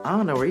I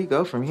don't know where you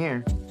go from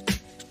here.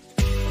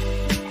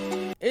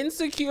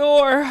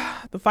 Insecure.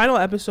 The final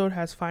episode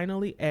has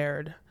finally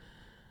aired.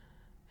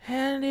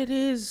 And it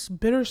is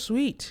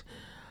bittersweet.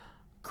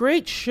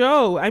 Great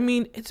show. I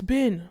mean, it's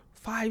been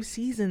 5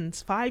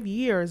 seasons, 5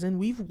 years, and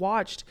we've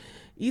watched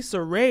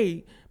Issa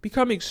Rae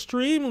become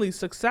extremely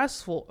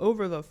successful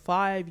over the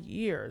 5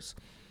 years.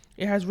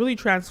 It has really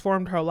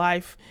transformed her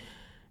life,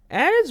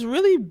 and it's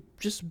really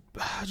just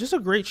a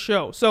great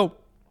show. So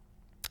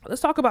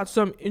let's talk about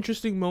some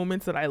interesting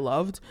moments that I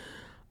loved.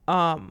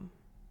 I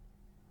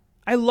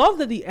love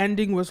that the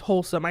ending was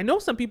wholesome. I know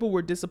some people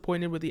were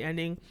disappointed with the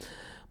ending,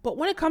 but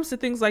when it comes to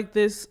things like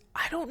this,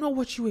 I don't know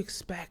what you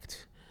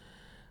expect.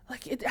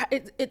 Like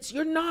it's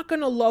you're not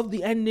gonna love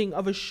the ending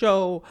of a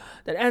show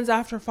that ends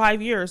after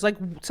 5 years. Like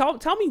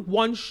tell me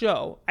one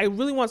show. I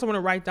really want someone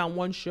to write down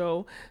one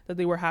show that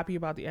they were happy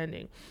about the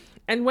ending.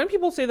 And when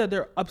people say that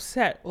they're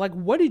upset, like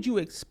what did you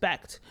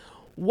expect?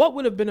 What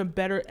would have been a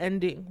better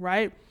ending,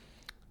 right?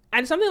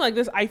 And something like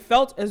this, I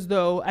felt as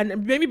though,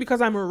 and maybe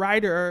because I'm a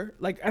writer,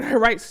 like, and I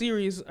write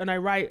series and I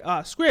write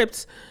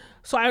scripts,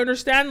 so I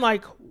understand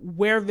like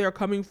where they're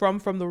coming from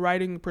the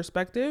writing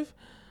perspective.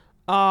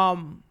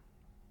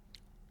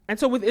 And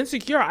so with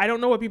Insecure, I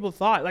don't know what people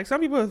thought. Like some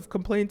people have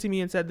complained to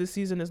me and said this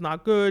season is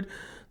not good,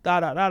 da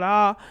da da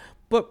da.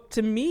 But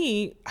to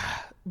me,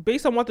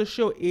 based on what the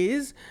show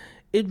is,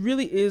 it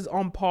really is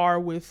on par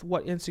with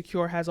what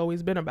Insecure has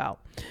always been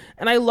about.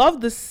 And I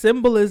love the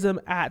symbolism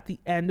at the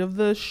end of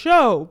the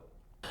show.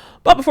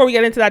 But before we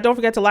get into that, don't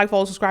forget to like,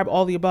 follow, subscribe,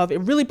 all the above.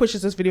 It really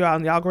pushes this video out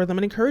in the algorithm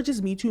and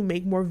encourages me to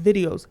make more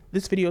videos.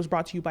 This video is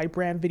brought to you by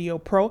Brand Video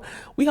Pro.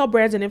 We help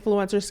brands and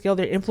influencers scale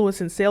their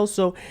influence and sales.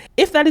 So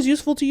if that is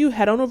useful to you,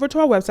 head on over to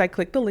our website,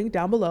 click the link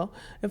down below,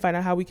 and find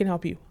out how we can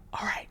help you.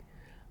 All right,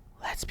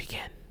 let's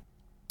begin.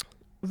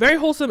 Very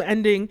wholesome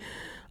ending.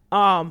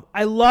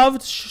 I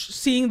loved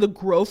seeing the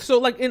growth. So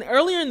like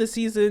earlier in the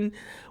season,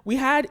 we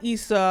had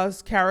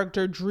Issa's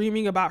character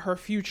dreaming about her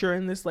future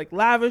in this like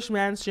lavish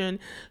mansion.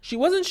 She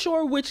wasn't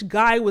sure which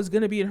guy was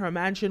going to be in her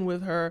mansion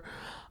with her.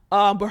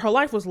 But her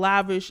life was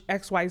lavish,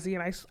 XYZ.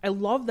 And I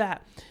love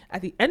that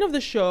at the end of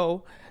the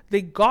show,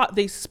 they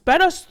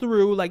sped us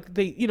through like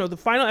the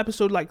final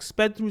episode like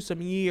sped through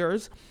some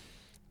years.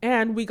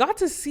 And we got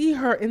to see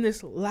her in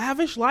this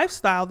lavish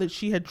lifestyle that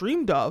she had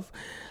dreamed of.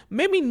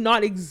 Maybe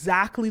not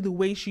exactly the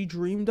way she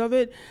dreamed of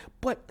it,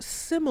 but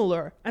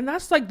similar. And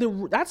that's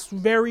that's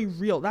very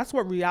real. That's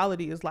what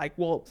reality is like.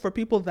 Well, for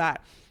people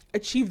that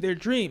achieve their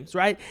dreams,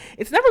 right?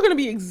 It's never going to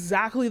be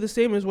exactly the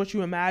same as what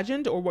you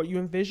imagined or what you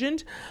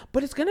envisioned,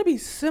 but it's going to be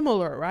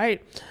similar,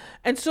 right?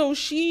 And so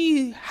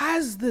she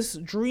has this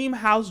dream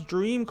house,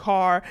 dream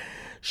car.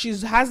 She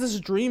has this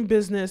dream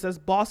business that's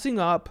bossing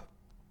up.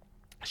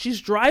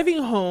 She's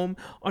driving home.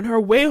 On her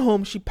way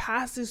home, she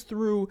passes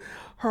through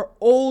her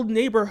old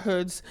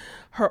neighborhoods,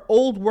 her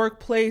old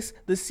workplace,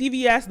 the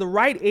CVS, the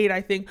Rite Aid,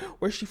 I think,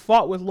 where she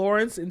fought with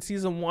Lawrence in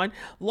season 1.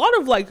 A lot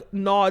of like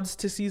nods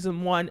to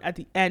season 1 at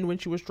the end when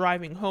she was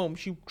driving home.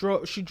 She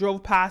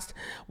drove past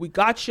We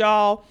Got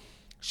Y'all.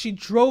 She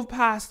drove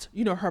past,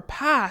 her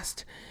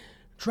past,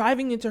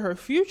 driving into her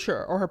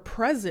future or her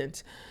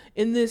present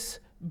in this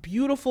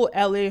beautiful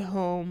LA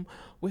home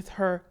with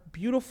her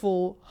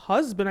beautiful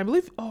husband. I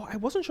believe, I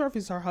wasn't sure if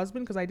he's her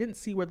husband because I didn't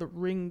see where the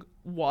ring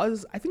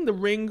was. I think the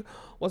ring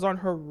was on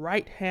her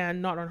right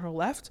hand, not on her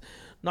left.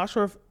 Not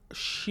sure if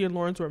she and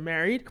Lawrence were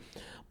married,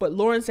 but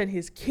Lawrence and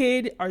his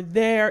kid are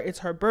there. It's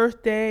her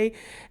birthday,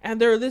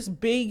 and they're this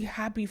big,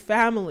 happy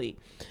family,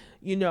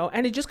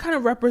 and it just kind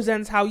of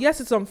represents how,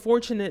 yes, it's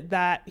unfortunate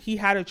that he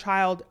had a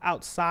child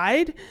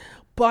outside,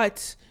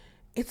 but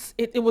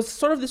it was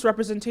sort of this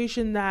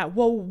representation that,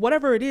 well,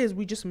 whatever it is,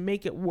 we just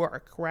make it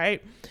work,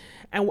 right?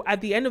 And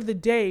at the end of the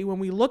day, when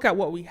we look at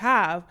what we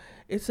have,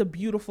 it's a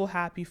beautiful,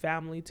 happy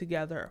family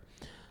together.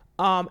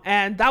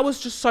 And that was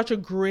just such a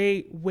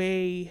great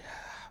way.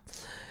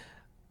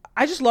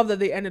 I just love that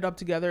they ended up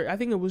together. I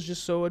think it was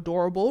just so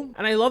adorable.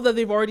 And I love that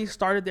they've already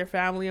started their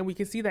family, and we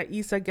can see that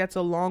Issa gets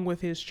along with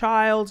his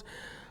child.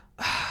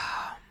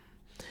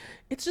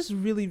 It's just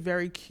really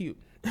very cute.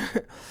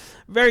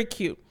 Very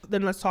cute.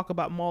 Then let's talk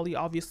about Molly.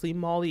 Obviously,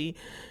 Molly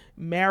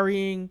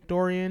marrying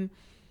Dorian.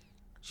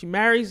 She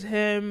marries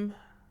him.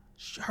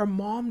 Her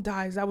mom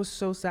dies. That was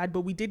so sad,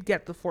 but we did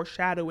get the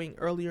foreshadowing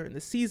earlier in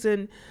the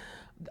season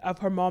of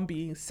her mom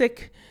being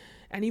sick,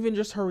 and even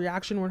just her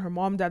reaction when her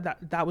mom died,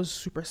 that was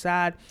super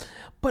sad.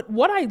 But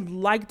what I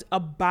liked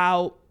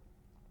about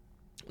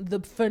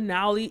the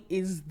finale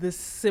is the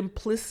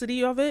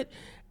simplicity of it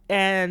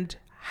and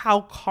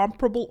how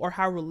comparable or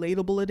how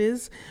relatable it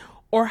is,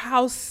 or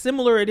how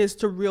similar it is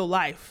to real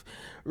life,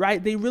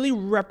 right? They really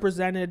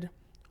represented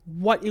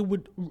what it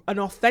would, an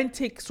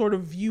authentic sort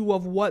of view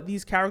of what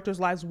these characters'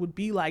 lives would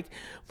be like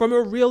from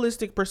a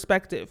realistic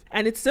perspective.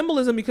 And it's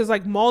symbolism because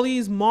like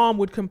Molly's mom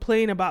would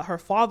complain about her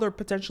father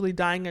potentially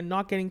dying and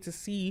not getting to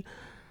see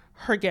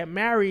her get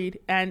married,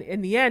 and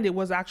in the end it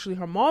was actually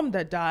her mom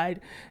that died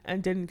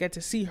and didn't get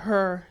to see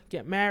her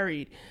get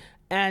married.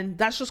 And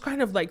that's just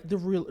kind of like the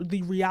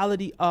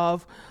reality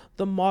of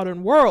the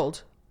modern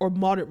world. or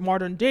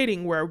modern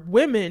dating, where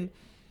women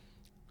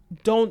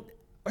don't,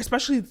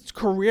 especially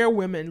career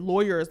women,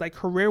 lawyers, like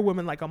career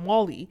women like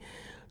Molly,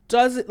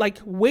 does it like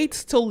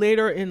waits till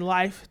later in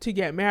life to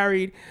get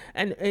married,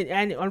 and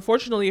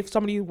unfortunately, if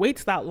somebody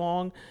waits that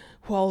long,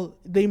 well,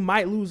 they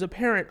might lose a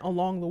parent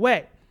along the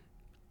way.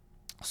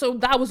 So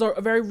that was a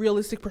very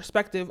realistic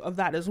perspective of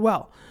that as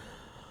well.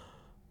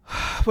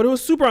 But it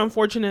was super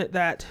unfortunate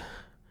that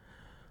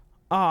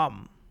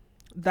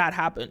that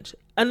happened.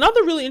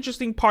 Another really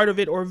interesting part of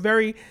it, or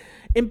very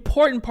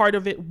important part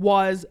of it,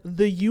 was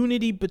the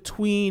unity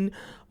between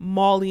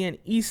Molly and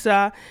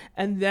Issa,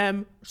 and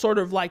them sort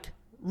of like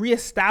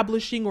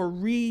reestablishing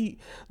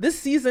this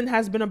season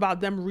has been about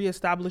them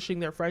reestablishing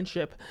their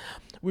friendship.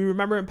 We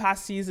remember in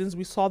past seasons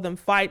we saw them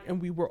fight and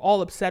we were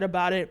all upset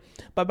about it,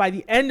 but by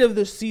the end of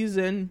the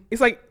season, it's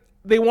like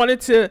they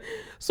wanted to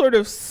sort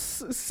of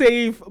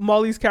save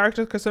Molly's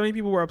character because so many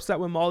people were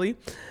upset with Molly.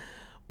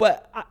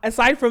 But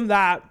aside from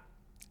that,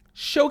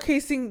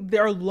 showcasing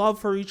their love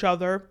for each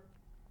other,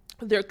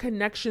 their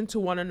connection to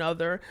one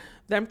another,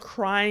 them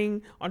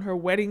crying on her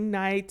wedding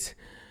night,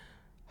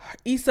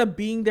 Issa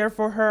being there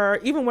for her,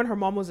 even when her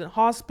mom was in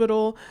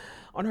hospital,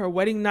 on her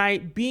wedding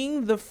night,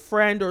 being the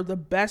friend or the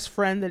best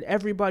friend that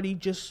everybody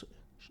just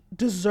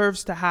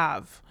deserves to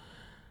have.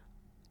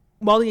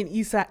 Molly and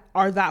Issa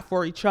are that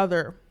for each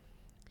other.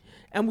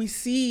 And we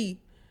see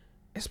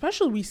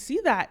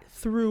that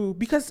through,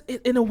 because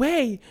in a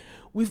way,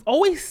 we've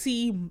always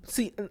see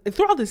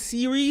throughout the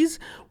series,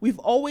 we've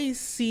always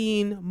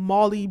seen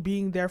Molly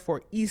being there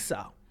for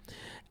Issa.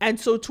 And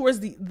so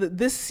towards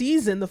this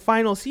season, the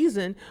final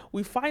season,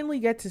 we finally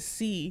get to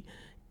see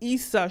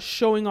Issa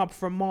showing up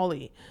for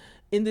Molly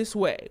in this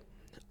way.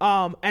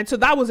 And so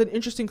that was an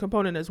interesting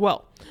component as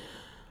well.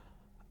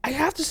 I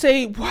have to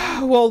say,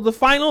 wow, well, the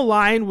final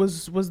line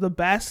was the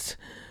best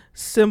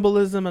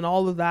symbolism and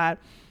all of that.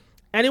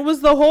 And it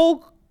was the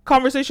whole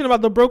conversation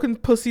about the broken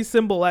pussy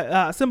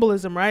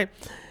symbolism, right?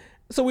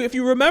 So if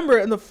you remember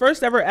in the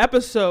first ever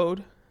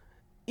episode,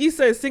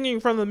 Issa is singing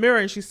from the mirror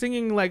and she's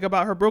singing like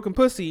about her broken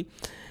pussy.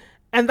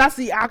 And that's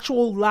the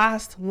actual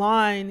last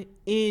line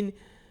in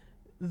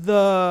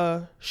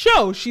the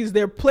show. She's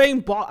there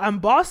playing I'm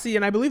Bossy,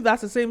 and I believe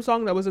that's the same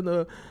song that was in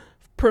the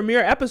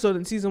premiere episode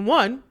in season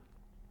 1.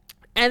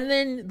 And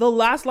then the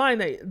last line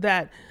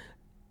that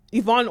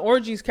Yvonne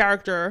Orji's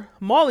character,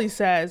 Molly,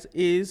 says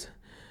is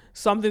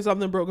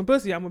something broken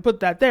pussy. I'm going to put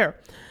that there.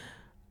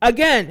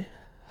 Again,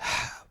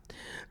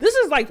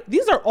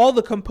 these are all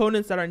the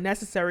components that are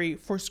necessary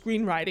for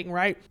screenwriting,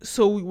 right?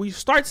 So we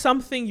start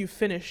something, you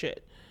finish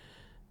it.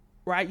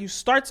 Right? You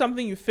start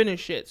something, you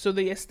finish it. So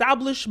they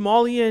established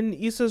Molly and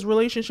Issa's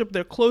relationship,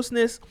 their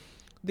closeness.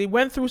 They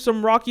went through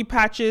some rocky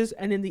patches,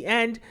 and in the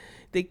end,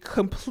 they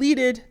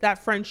completed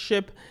that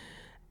friendship,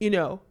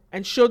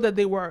 and showed that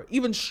they were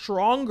even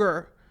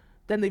stronger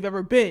than they've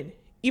ever been.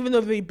 Even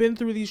though they've been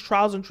through these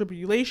trials and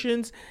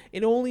tribulations,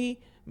 it only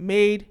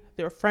made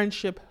their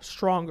friendship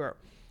stronger.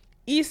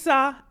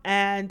 Issa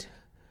and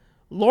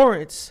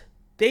Lawrence,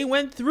 they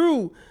went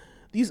through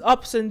these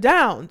ups and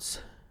downs,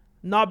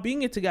 not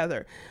being it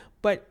together.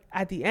 But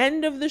at the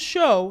end of the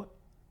show,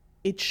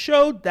 it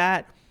showed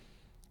that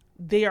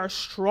they are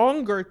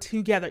stronger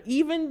together.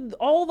 Even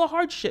all the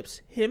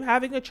hardships, him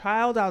having a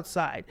child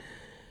outside,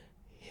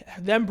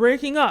 them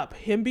breaking up,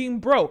 him being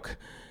broke,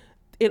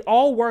 it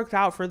all worked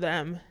out for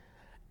them,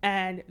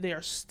 and they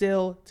are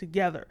still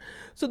together.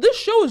 So this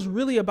show is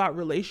really about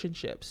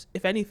relationships,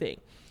 if anything.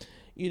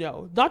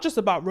 Not just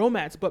about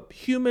romance, but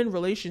human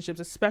relationships,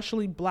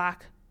 especially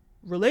Black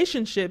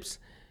relationships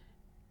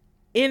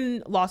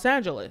in Los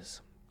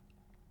Angeles.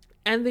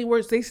 And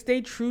they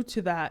stayed true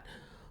to that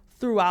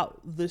throughout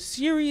the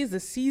series, the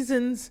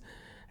seasons,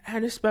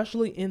 and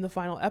especially in the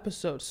final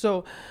episode.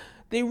 So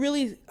they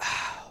really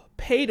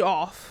paid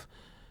off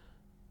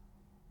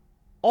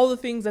all the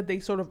things that they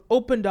sort of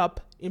opened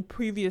up in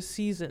previous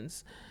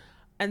seasons.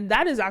 And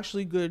that is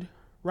actually good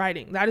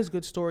writing. That is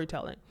good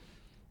storytelling.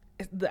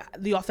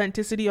 The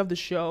authenticity of the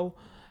show,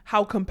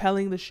 how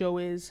compelling the show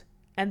is,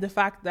 and the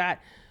fact that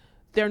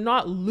they're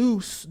not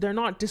loose, they're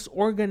not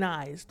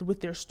disorganized with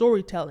their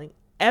storytelling.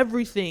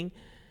 Everything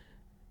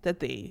that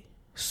they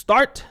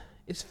start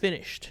is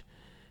finished,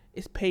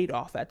 is paid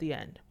off at the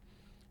end.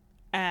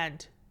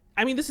 And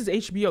I mean, this is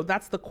HBO.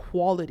 That's the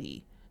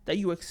quality that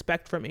you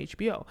expect from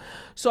HBO.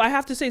 So I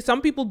have to say,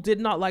 some people did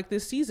not like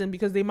this season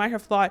because they might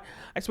have thought,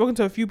 I've spoken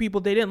to a few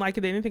people, they didn't like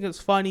it, they didn't think it was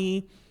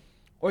funny,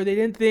 or they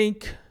didn't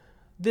think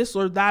this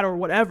or that or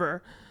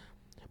whatever.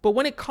 But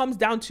when it comes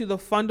down to the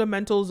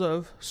fundamentals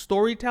of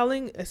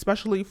storytelling,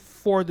 especially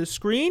for the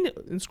screen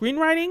and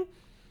screenwriting,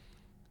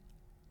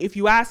 if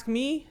you ask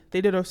me,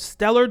 they did a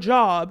stellar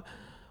job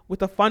with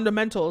the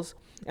fundamentals.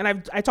 And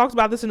I talked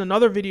about this in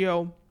another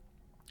video.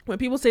 When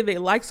people say they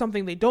like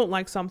something, they don't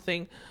like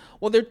something,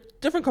 well, they're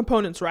different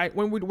components, right?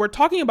 When we're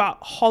talking about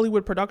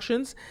Hollywood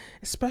productions,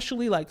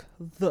 especially like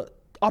the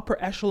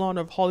upper echelon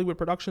of Hollywood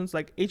productions,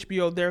 like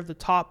HBO, they're the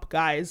top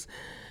guys.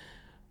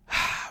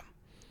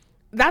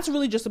 That's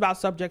really just about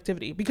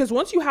subjectivity, because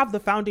once you have the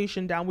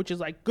foundation down, which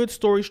is like good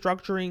story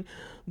structuring,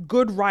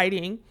 good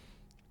writing,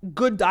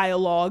 good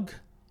dialogue,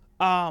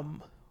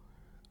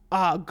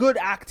 good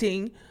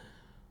acting,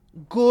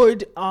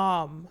 good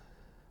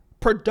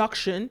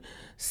production,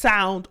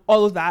 sound,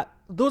 all of that.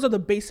 Those are the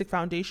basic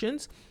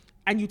foundations.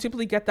 And you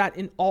typically get that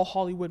in all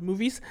Hollywood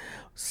movies.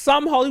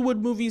 Some Hollywood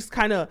movies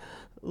kind of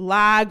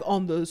lag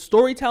on the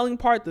storytelling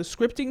part, the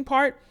scripting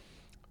part,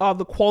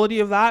 the quality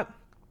of that.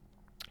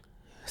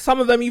 Some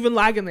of them even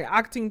lag in the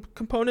acting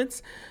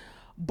components.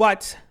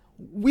 But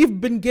we've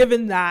been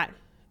given that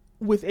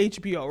with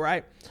HBO,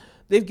 right?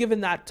 They've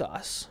given that to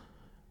us.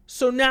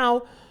 So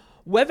now,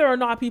 whether or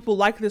not people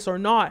like this or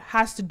not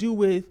has to do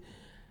with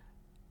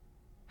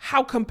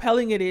how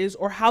compelling it is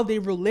or how they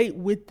relate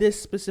with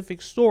this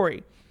specific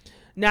story.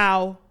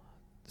 Now,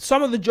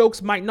 some of the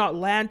jokes might not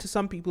land to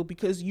some people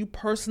because you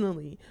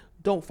personally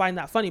don't find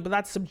that funny, but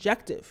that's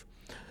subjective.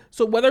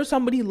 So whether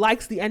somebody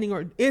likes the ending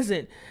or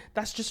isn't,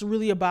 that's just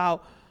really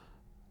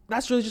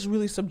just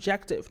really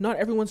subjective. Not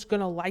everyone's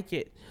going to like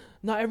it.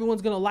 Not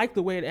everyone's going to like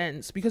the way it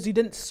ends because it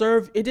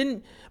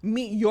didn't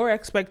meet your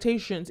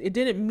expectations. It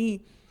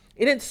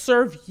didn't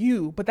serve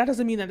you, but that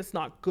doesn't mean that it's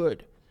not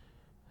good.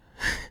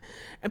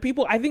 And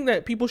I think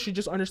that people should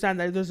just understand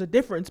that there's a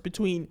difference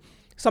between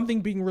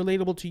something being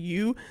relatable to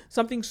you,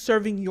 something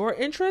serving your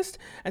interest,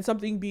 and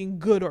something being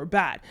good or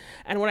bad.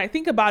 And when I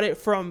think about it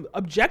from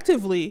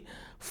objectively,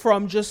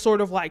 from just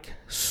sort of like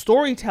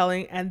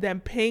storytelling and then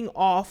paying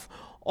off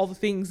all the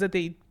things that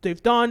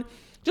they've done,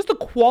 just the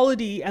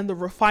quality and the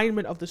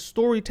refinement of the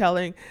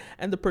storytelling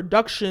and the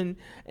production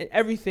and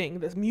everything,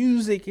 the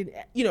music and,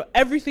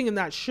 everything in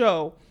that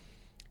show,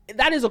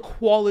 that is a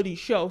quality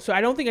show. So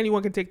I don't think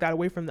anyone can take that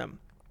away from them.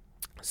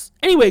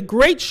 Anyway,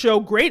 great show,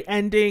 great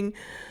ending.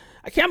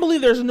 I can't believe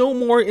there's no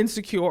more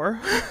Insecure.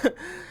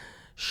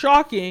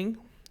 Shocking.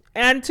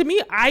 And to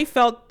me, I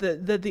felt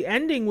that the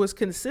ending was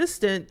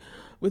consistent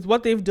with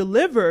what they've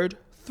delivered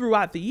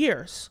throughout the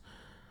years.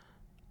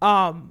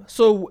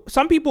 So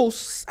some people,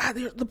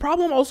 the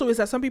problem also is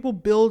that some people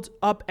build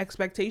up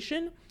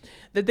expectation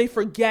that they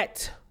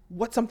forget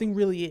what something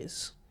really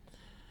is.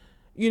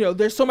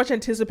 There's so much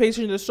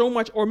anticipation, there's so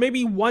much, or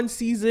maybe one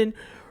season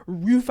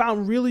you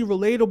found really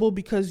relatable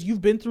because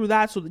you've been through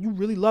that, so that you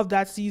really love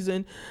that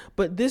season.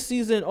 But this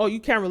season, you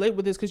can't relate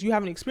with this because you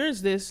haven't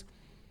experienced this.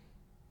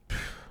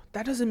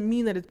 That doesn't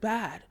mean that it's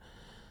bad.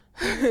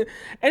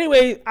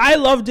 Anyway, I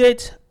loved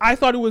it. I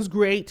thought it was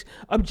great.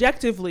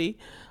 Objectively,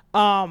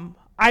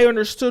 I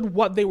understood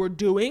what they were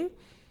doing.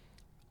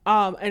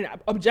 And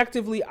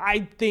objectively,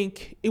 I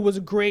think it was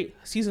a great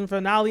season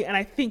finale. And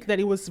I think that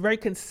it was very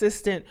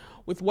consistent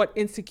with what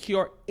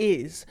Insecure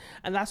is.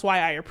 And that's why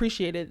I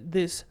appreciated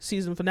this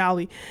season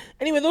finale.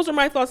 Anyway, those are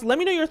my thoughts. Let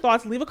me know your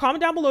thoughts. Leave a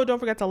comment down below. Don't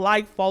forget to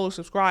like, follow,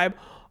 subscribe,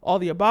 all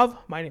the above.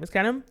 My name is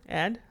Kenim,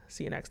 and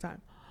see you next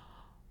time.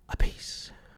 Peace.